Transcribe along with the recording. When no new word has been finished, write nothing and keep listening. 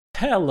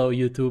Hello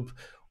YouTube!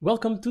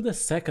 Welcome to the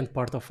second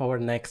part of our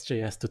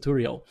Next.js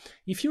tutorial.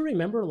 If you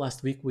remember,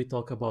 last week we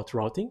talked about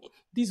routing.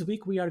 This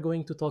week we are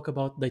going to talk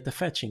about data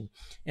fetching.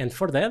 And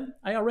for that,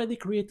 I already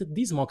created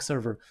this mock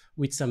server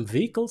with some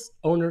vehicles,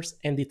 owners,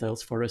 and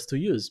details for us to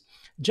use.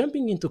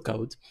 Jumping into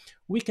code,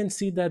 we can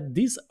see that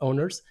these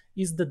owners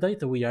is the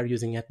data we are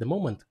using at the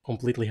moment,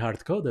 completely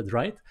hard-coded,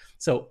 right?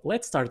 So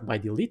let's start by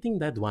deleting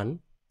that one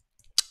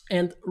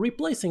and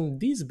replacing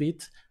this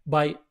bit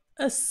by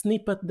a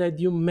snippet that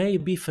you may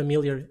be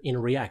familiar in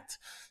React.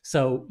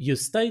 So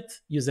use state,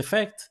 use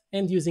effect,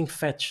 and using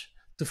fetch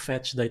to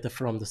fetch data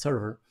from the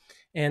server.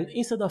 And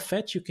instead of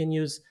fetch, you can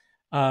use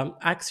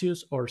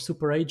Axios or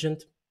Super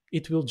Agent.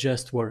 It will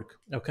just work,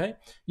 okay?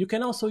 You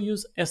can also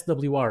use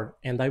SWR,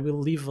 and I will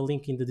leave a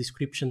link in the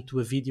description to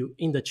a video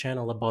in the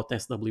channel about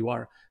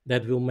SWR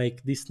that will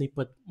make this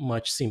snippet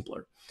much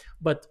simpler.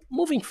 But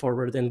moving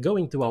forward and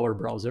going to our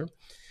browser,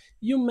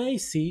 you may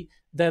see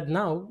that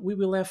now we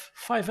will have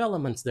 5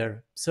 elements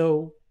there.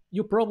 So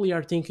you probably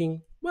are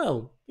thinking,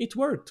 well, it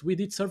worked. We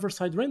did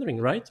server-side rendering,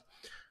 right?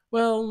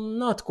 Well,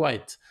 not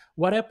quite.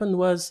 What happened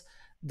was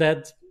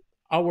that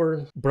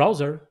our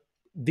browser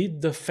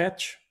did the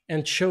fetch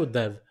and showed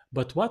that,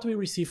 but what we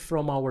received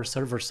from our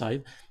server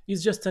side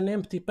is just an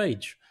empty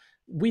page.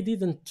 We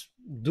didn't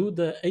do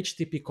the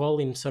HTTP call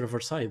in server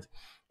side.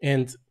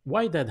 And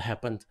why that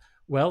happened?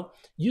 Well,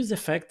 use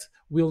effect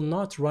will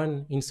not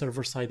run in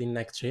server side in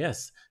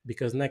Next.js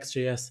because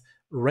Next.js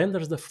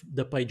renders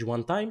the page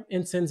one time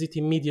and sends it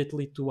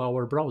immediately to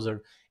our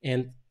browser.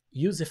 And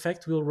use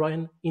effect will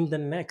run in the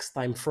next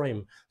time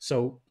frame.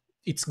 So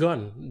it's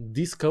gone.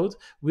 This code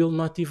will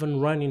not even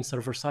run in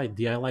server side.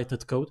 The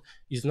highlighted code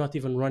is not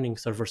even running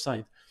server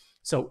side.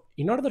 So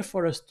in order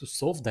for us to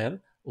solve that,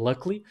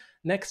 luckily,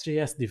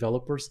 Next.js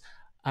developers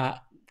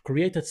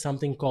created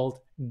something called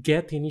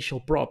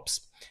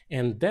getInitialProps.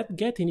 And that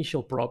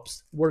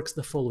getInitialProps works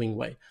the following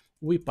way.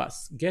 We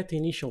pass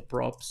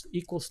getInitialProps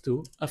equals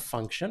to a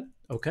function,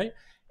 okay?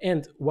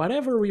 And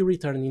whatever we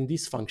return in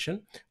this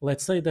function,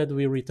 let's say that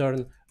we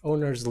return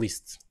owners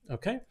list,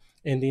 okay?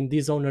 And in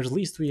this owners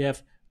list, we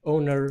have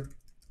owner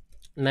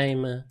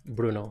name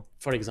Bruno,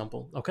 for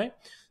example, okay?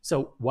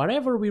 So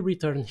whatever we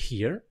return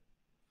here,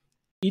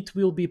 it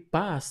will be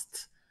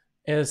passed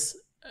as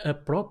a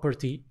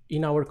property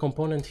in our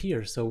component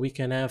here. So we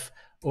can have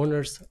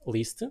owners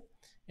list,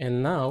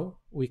 and now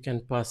we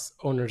can pass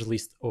owners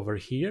list over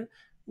here.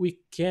 We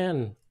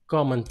can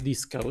comment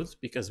this code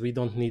because we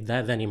don't need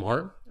that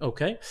anymore,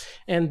 okay?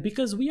 And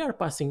because we are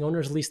passing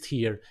owners list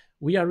here,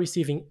 we are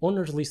receiving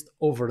owners list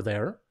over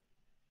there.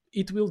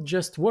 It will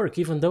just work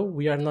even though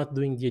we are not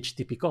doing the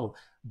HTTP call,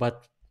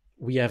 but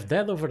we have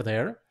that over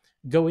there.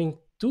 Going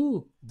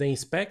to the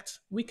inspect,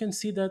 we can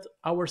see that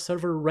our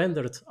server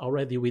rendered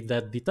already with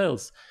that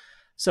details.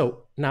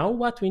 So now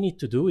what we need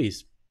to do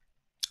is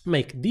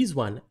make this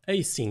one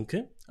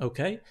async,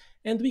 okay?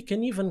 And we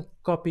can even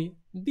copy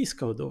this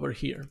code over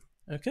here,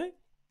 okay?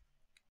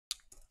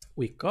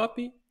 We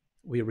copy,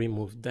 we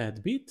remove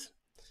that bit,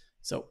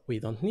 so we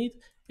don't need,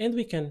 and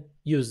we can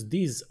use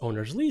this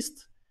owners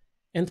list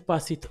and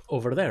pass it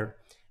over there.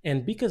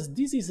 And because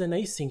this is an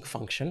async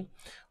function,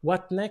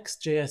 what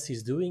Next.js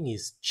is doing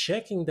is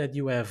checking that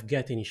you have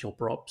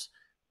getInitialProps.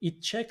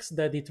 It checks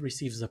that it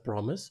receives a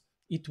promise.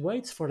 It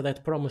waits for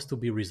that promise to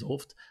be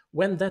resolved.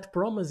 When that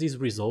promise is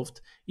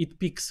resolved, it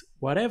picks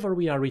whatever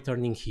we are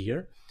returning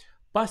here,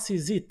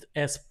 passes it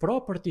as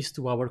properties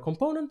to our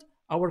component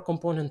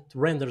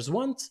renders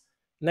once,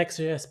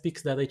 Next.js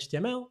picks that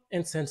HTML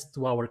and sends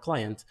to our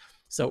client.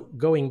 So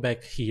going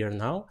back here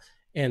now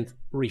and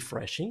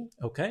refreshing,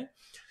 okay,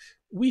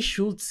 we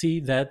should see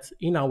that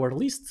in our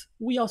list,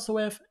 we also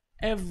have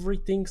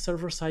everything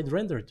server-side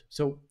rendered.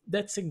 So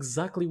that's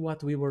exactly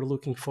what we were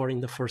looking for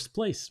in the first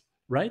place,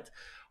 right?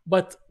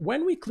 But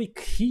when we click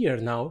here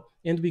now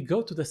and we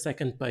go to the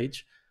second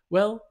page,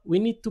 well, we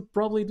need to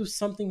probably do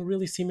something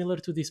really similar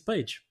to this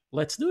page.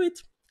 Let's do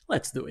it.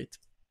 Let's do it.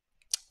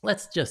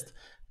 Let's just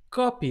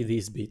copy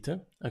this bit,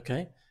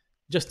 okay?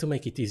 Just to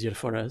make it easier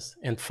for us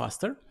and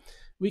faster,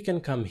 we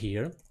can come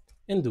here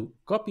and do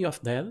copy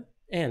of that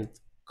and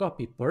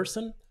copy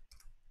person.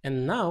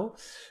 And now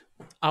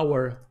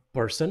our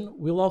person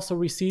will also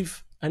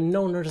receive an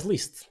owners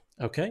list,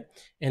 okay?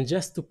 And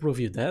just to prove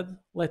you that,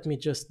 let me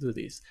just do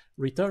this.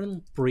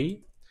 Return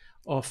pre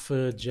of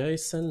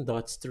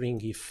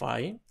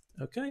json.stringify,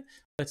 okay?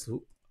 Let's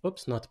do,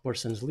 oops, not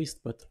person's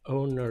list, but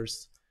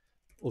owners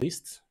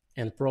list.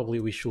 And probably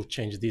we should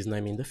change this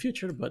name in the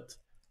future, but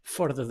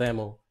for the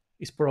demo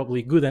is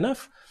probably good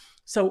enough.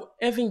 So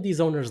having this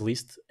owners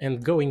list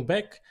and going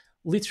back,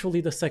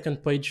 literally the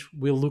second page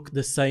will look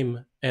the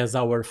same as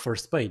our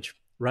first page,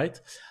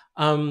 right?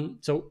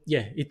 So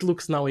yeah, it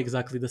looks now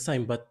exactly the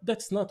same, but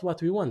that's not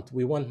what we want.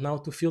 We want now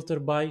to filter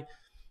by,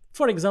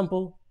 for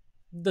example,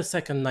 the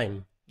second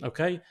name,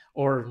 okay?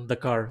 Or the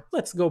car.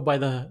 Let's go by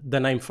the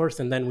name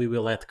first, and then we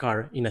will add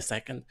car in a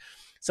second.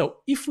 So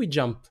if we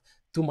jump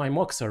to my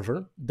mock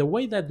server, the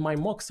way that my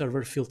mock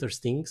server filters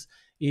things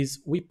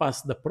is we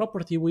pass the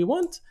property we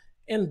want,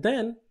 and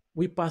then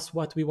we pass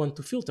what we want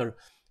to filter.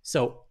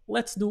 So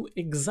let's do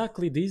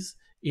exactly this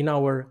in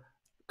our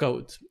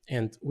code.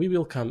 And we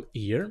will come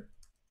here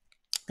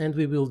and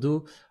we will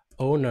do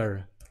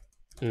owner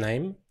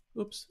name,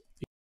 oops,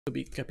 to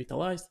be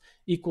capitalized,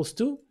 equals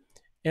to.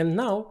 And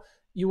now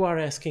you are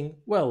asking,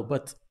 well,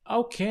 but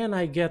how can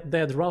I get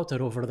that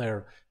router over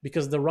there?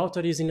 Because the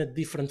router is in a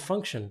different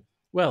function.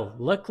 Well,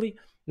 luckily,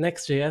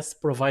 Next.js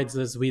provides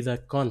us with a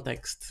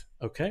context,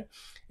 okay?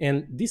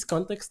 And this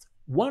context,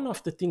 one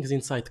of the things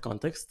inside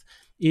context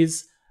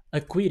is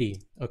a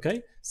query,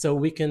 okay? So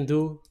we can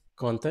do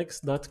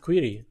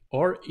context.query,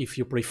 or if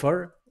you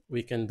prefer,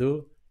 we can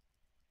do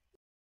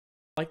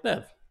like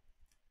that.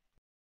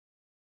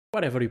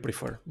 Whatever you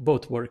prefer,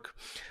 both work.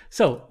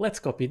 So let's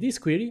copy this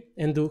query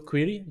and do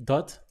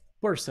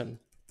query.person.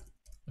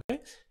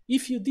 Okay.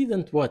 If you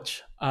didn't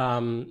watch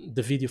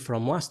the video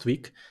from last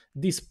week,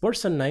 this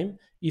person name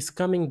is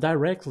coming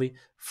directly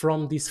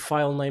from this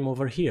file name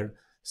over here.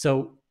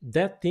 So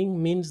that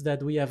thing means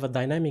that we have a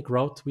dynamic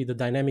route with a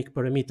dynamic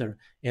parameter,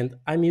 and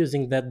I'm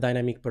using that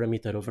dynamic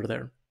parameter over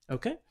there.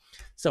 Okay.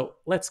 So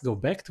let's go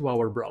back to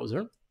our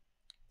browser.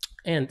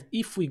 And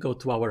if we go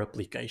to our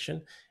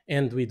application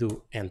and we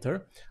do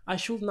enter, I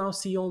should now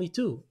see only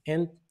two.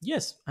 And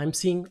yes, I'm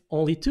seeing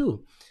only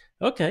two.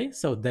 Okay,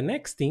 so the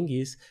next thing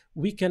is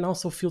we can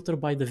also filter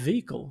by the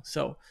vehicle.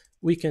 So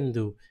we can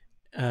do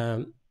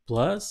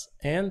plus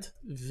and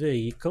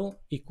vehicle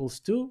equals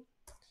to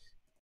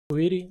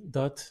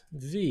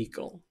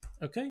query.vehicle.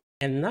 Okay,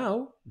 and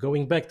now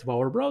going back to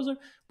our browser,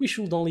 we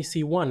should only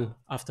see one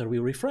after we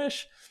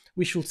refresh.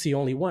 We should see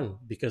only one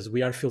because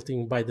we are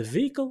filtering by the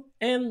vehicle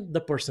and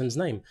the person's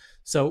name.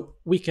 So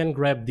we can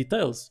grab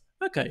details.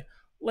 Okay,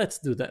 let's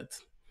do that.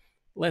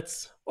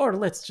 Let's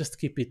just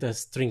keep it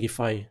as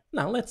stringify.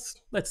 Now let's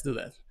do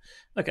that.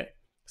 Okay,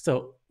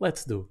 so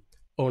let's do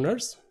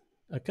owners.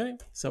 Okay,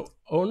 so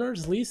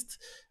owners list.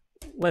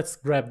 Let's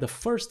grab the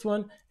first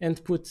one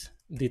and put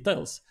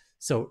details.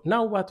 So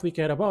now what we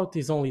care about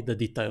is only the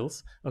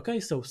details.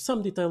 Okay, so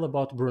some detail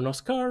about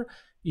Bruno's car.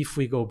 If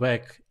we go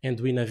back and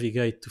we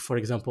navigate to, for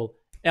example,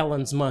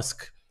 Elon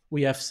Musk,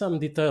 we have some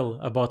detail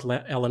about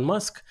Elon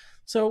Musk.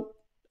 So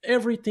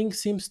everything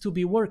seems to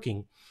be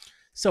working.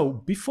 So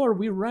before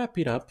we wrap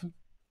it up,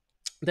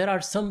 there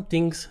are some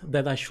things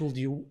that I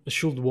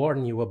should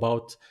warn you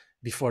about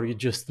before you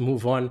just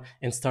move on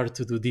and start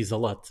to do this a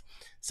lot.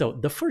 So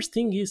the first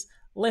thing is,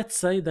 let's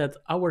say that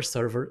our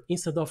server,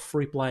 instead of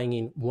replying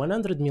in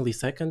 100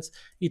 milliseconds,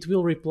 it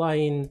will reply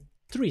in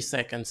 3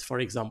 seconds, for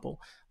example.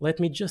 Let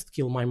me just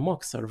kill my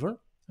mock server.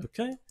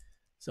 Okay,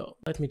 so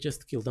let me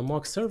just kill the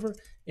mock server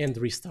and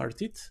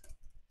restart it.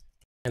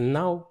 And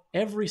now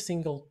every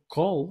single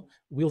call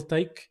will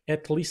take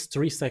at least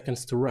 3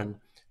 seconds to run.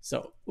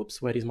 So,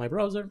 oops, where is my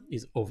browser?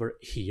 Is over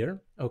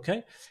here,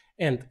 okay?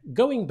 And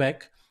going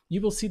back,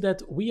 you will see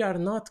that we are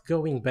not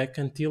going back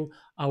until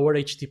our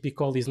HTTP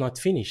call is not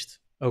finished,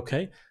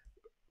 okay?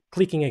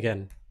 Clicking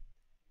again.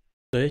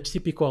 The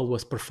HTTP call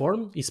was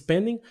performed, is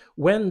pending.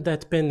 When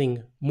that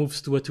pending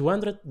moves to a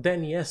 200,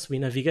 then yes, we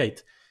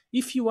navigate.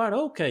 If you are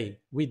okay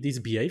with this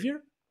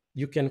behavior,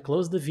 you can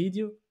close the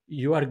video,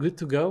 you are good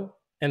to go,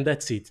 and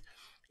that's it.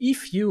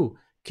 If you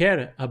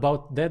care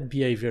about that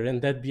behavior and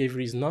that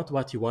behavior is not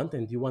what you want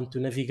and you want to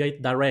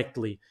navigate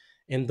directly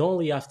and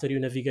only after you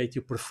navigate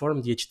you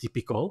perform the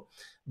HTTP call,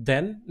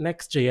 then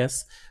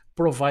Next.js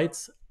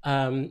provides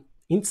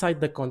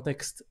inside the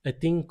context a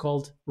thing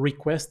called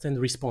request and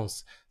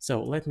response.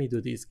 So let me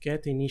do this,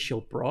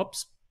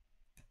 getInitialProps.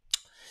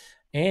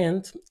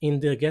 And in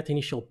the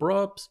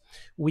getInitialProps,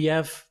 we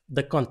have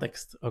the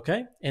context,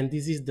 okay? And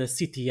this is the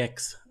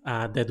CTX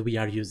that we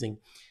are using.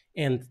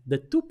 And the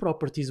two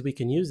properties we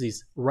can use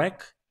is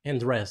rec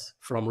and res,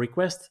 from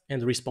request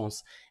and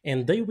response.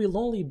 And they will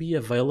only be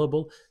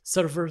available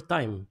server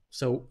time.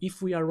 So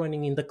if we are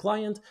running in the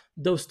client,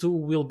 those two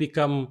will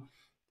become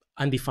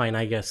undefined,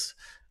 I guess,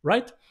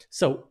 right?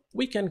 So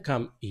we can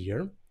come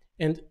here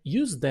and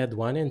use that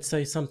one and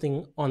say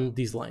something on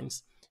these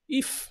lines.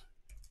 If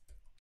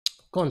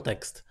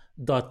context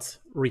dot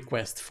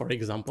request, for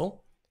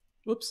example,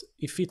 oops,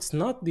 if it's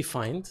not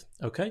defined,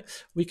 okay,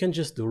 we can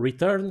just do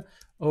return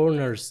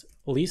owners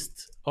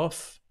list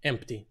of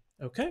empty,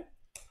 okay?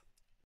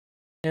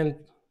 And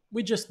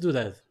we just do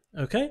that,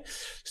 okay?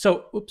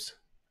 So, oops,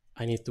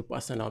 I need to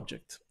pass an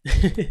object.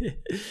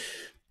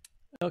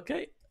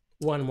 Okay,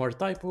 one more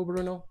typo,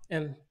 Bruno,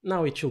 and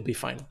now it should be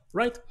fine,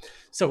 right?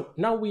 So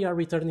now we are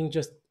returning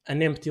just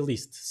an empty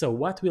list. So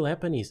what will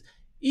happen is,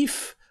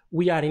 if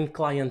we are in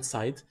client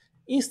side,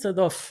 instead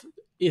of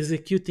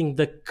executing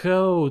the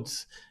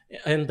codes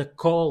and the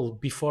call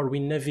before we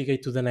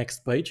navigate to the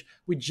next page,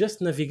 we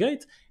just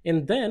navigate,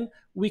 and then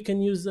we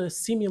can use a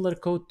similar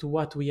code to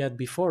what we had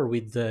before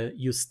with the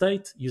use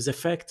state, use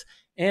effect,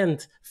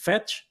 and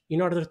fetch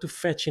in order to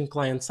fetch in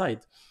client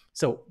side.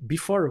 So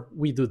before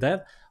we do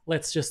that,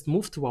 let's just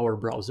move to our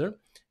browser,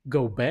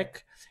 go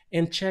back,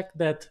 and check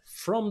that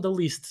from the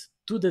list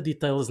to the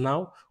details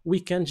now, we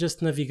can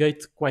just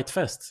navigate quite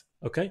fast,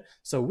 okay?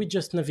 So we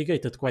just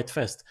navigated quite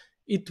fast.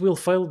 It will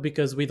fail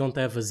because we don't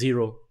have a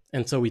zero,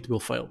 and so it will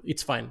fail.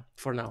 It's fine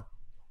for now.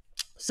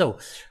 So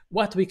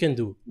what we can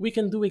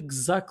do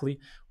exactly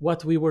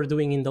what we were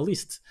doing in the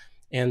list.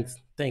 And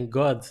thank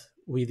God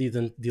we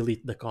didn't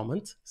delete the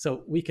comment.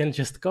 So we can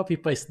just copy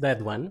paste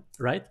that one,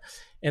 right?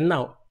 And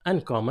now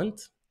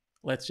uncomment.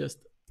 Let's just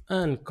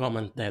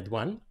uncomment that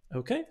one,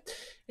 okay?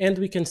 And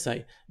we can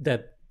say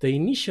that the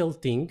initial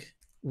thing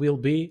will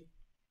be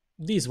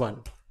this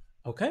one,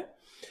 okay?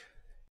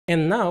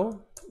 And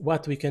now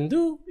what we can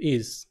do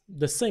is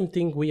the same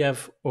thing we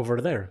have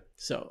over there.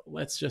 So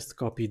let's just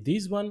copy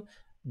this one.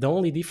 The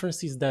only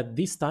difference is that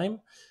this time,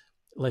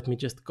 let me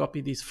just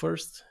copy this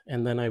first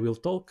and then I will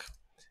talk.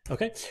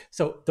 Okay,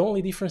 so the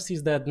only difference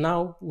is that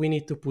now we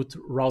need to put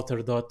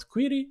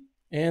router.query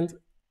and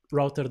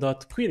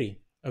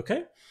router.query,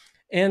 okay?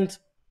 And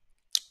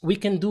we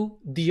can do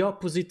the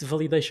opposite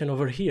validation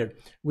over here,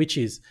 which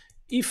is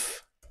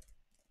if,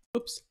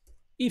 oops,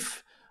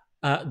 if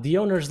the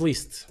owner's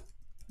list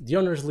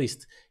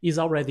is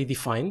already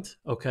defined,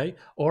 okay,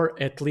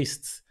 or at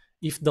least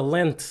if the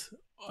length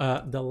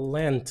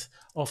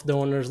of the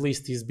owner's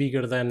list is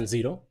bigger than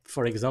 0,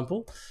 for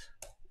example,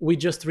 we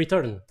just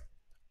return,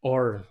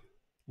 or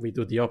we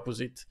do the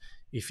opposite.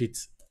 If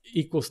it's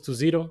equals to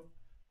 0,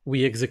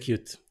 we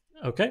execute,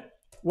 okay,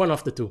 one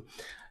of the two.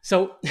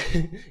 So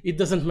it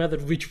doesn't matter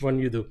which one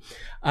you do.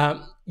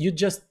 You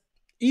just,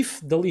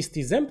 if the list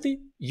is empty,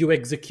 you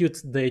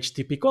execute the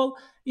HTTP call.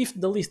 If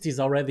the list is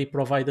already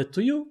provided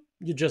to you,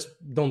 you just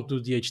don't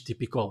do the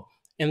HTTP call.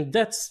 And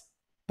that's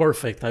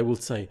perfect, I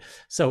would say.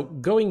 So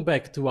going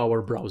back to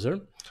our browser,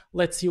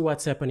 let's see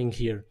what's happening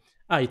here.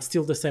 It's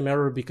still the same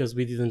error because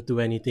we didn't do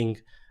anything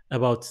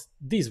about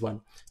this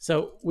one.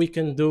 So we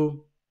can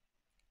do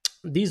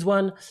this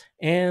one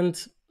and,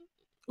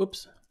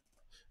 oops,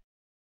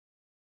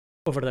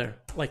 over there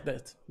like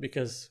that,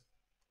 because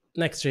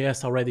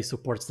Next.js already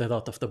supports that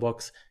out of the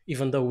box.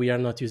 Even though we are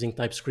not using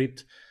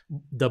TypeScript,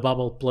 the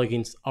Bubble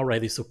plugins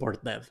already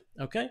support that,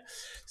 okay?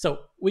 So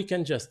we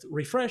can just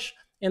refresh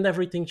and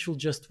everything should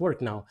just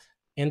work now.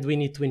 And we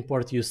need to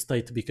import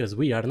useState because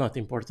we are not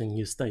importing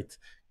useState.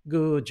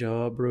 Good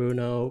job,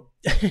 Bruno.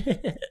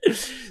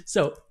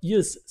 So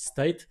use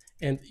state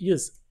and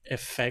use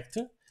effect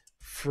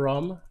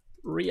from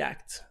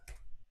React.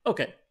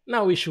 Okay,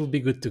 now we should be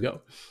good to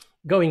go.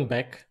 Going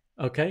back,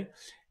 okay,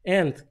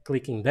 and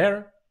clicking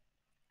there.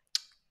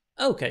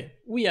 Okay,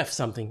 we have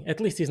something. At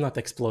least it's not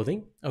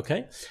exploding.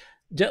 Okay,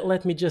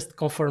 let me just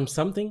confirm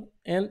something.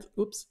 And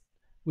oops,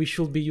 we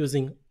should be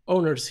using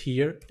owners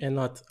here and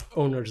not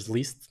owners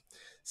list.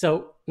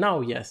 So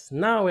now, yes,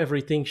 now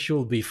everything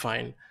should be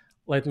fine.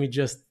 Let me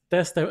just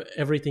test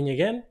everything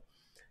again.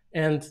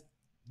 And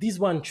this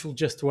one should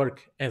just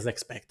work as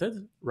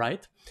expected,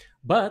 right?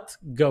 But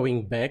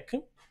going back,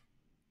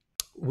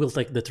 will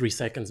take the 3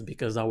 seconds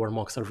because our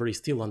mock server is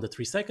still on the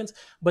 3 seconds.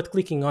 But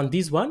clicking on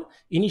this one,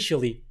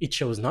 initially it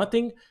shows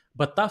nothing,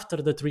 but after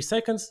the 3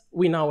 seconds,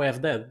 we now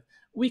have that.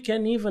 We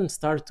can even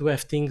start to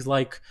have things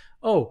like,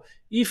 oh,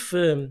 if,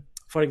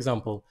 for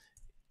example,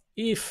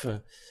 if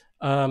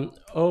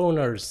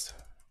owners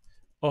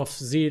of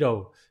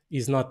 0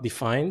 is not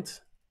defined,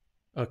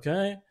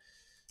 okay,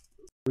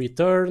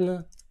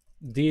 return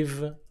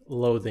div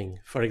loading,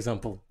 for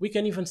example. We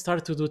can even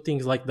start to do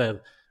things like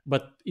that,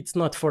 but it's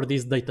not for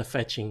this data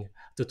fetching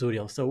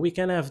tutorial. So we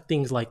can have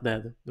things like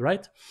that,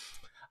 right?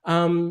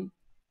 And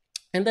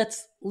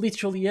that's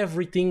literally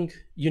everything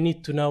you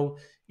need to know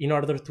in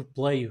order to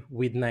play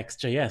with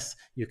Next.js.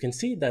 You can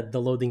see that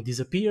the loading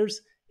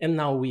disappears, and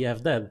now we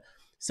have that.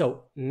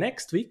 So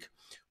next week,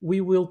 we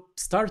will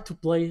start to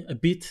play a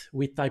bit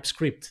with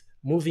TypeScript,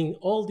 moving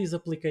all this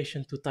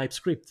application to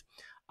TypeScript.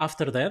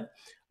 After that,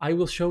 I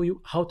will show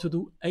you how to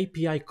do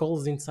API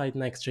calls inside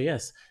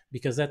Next.js,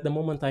 because at the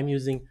moment I'm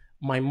using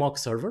my mock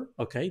server,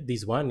 okay,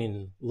 this one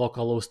in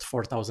localhost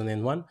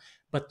 4001,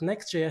 but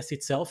Next.js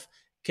itself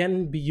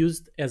can be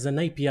used as an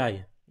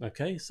API,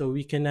 okay? So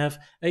we can have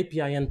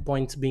API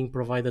endpoints being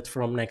provided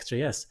from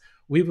Next.js.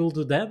 We will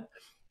do that,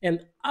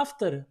 and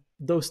after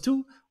those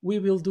two, we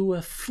will do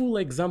a full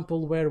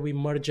example where we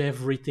merge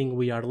everything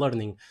we are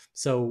learning.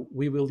 So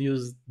we will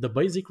use the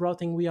basic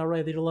routing we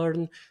already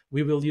learned,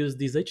 we will use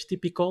these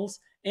HTTP calls,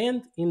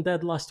 and in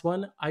that last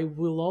one, I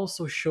will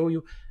also show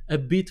you a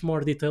bit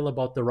more detail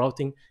about the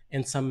routing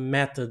and some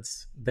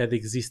methods that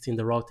exist in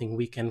the routing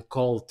we can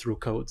call through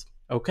code,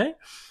 okay?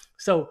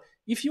 So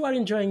if you are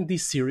enjoying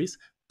this series,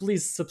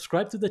 please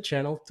subscribe to the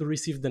channel to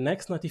receive the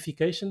next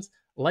notifications,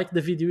 like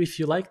the video if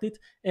you liked it,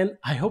 and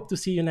I hope to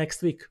see you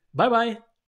next week. Bye bye!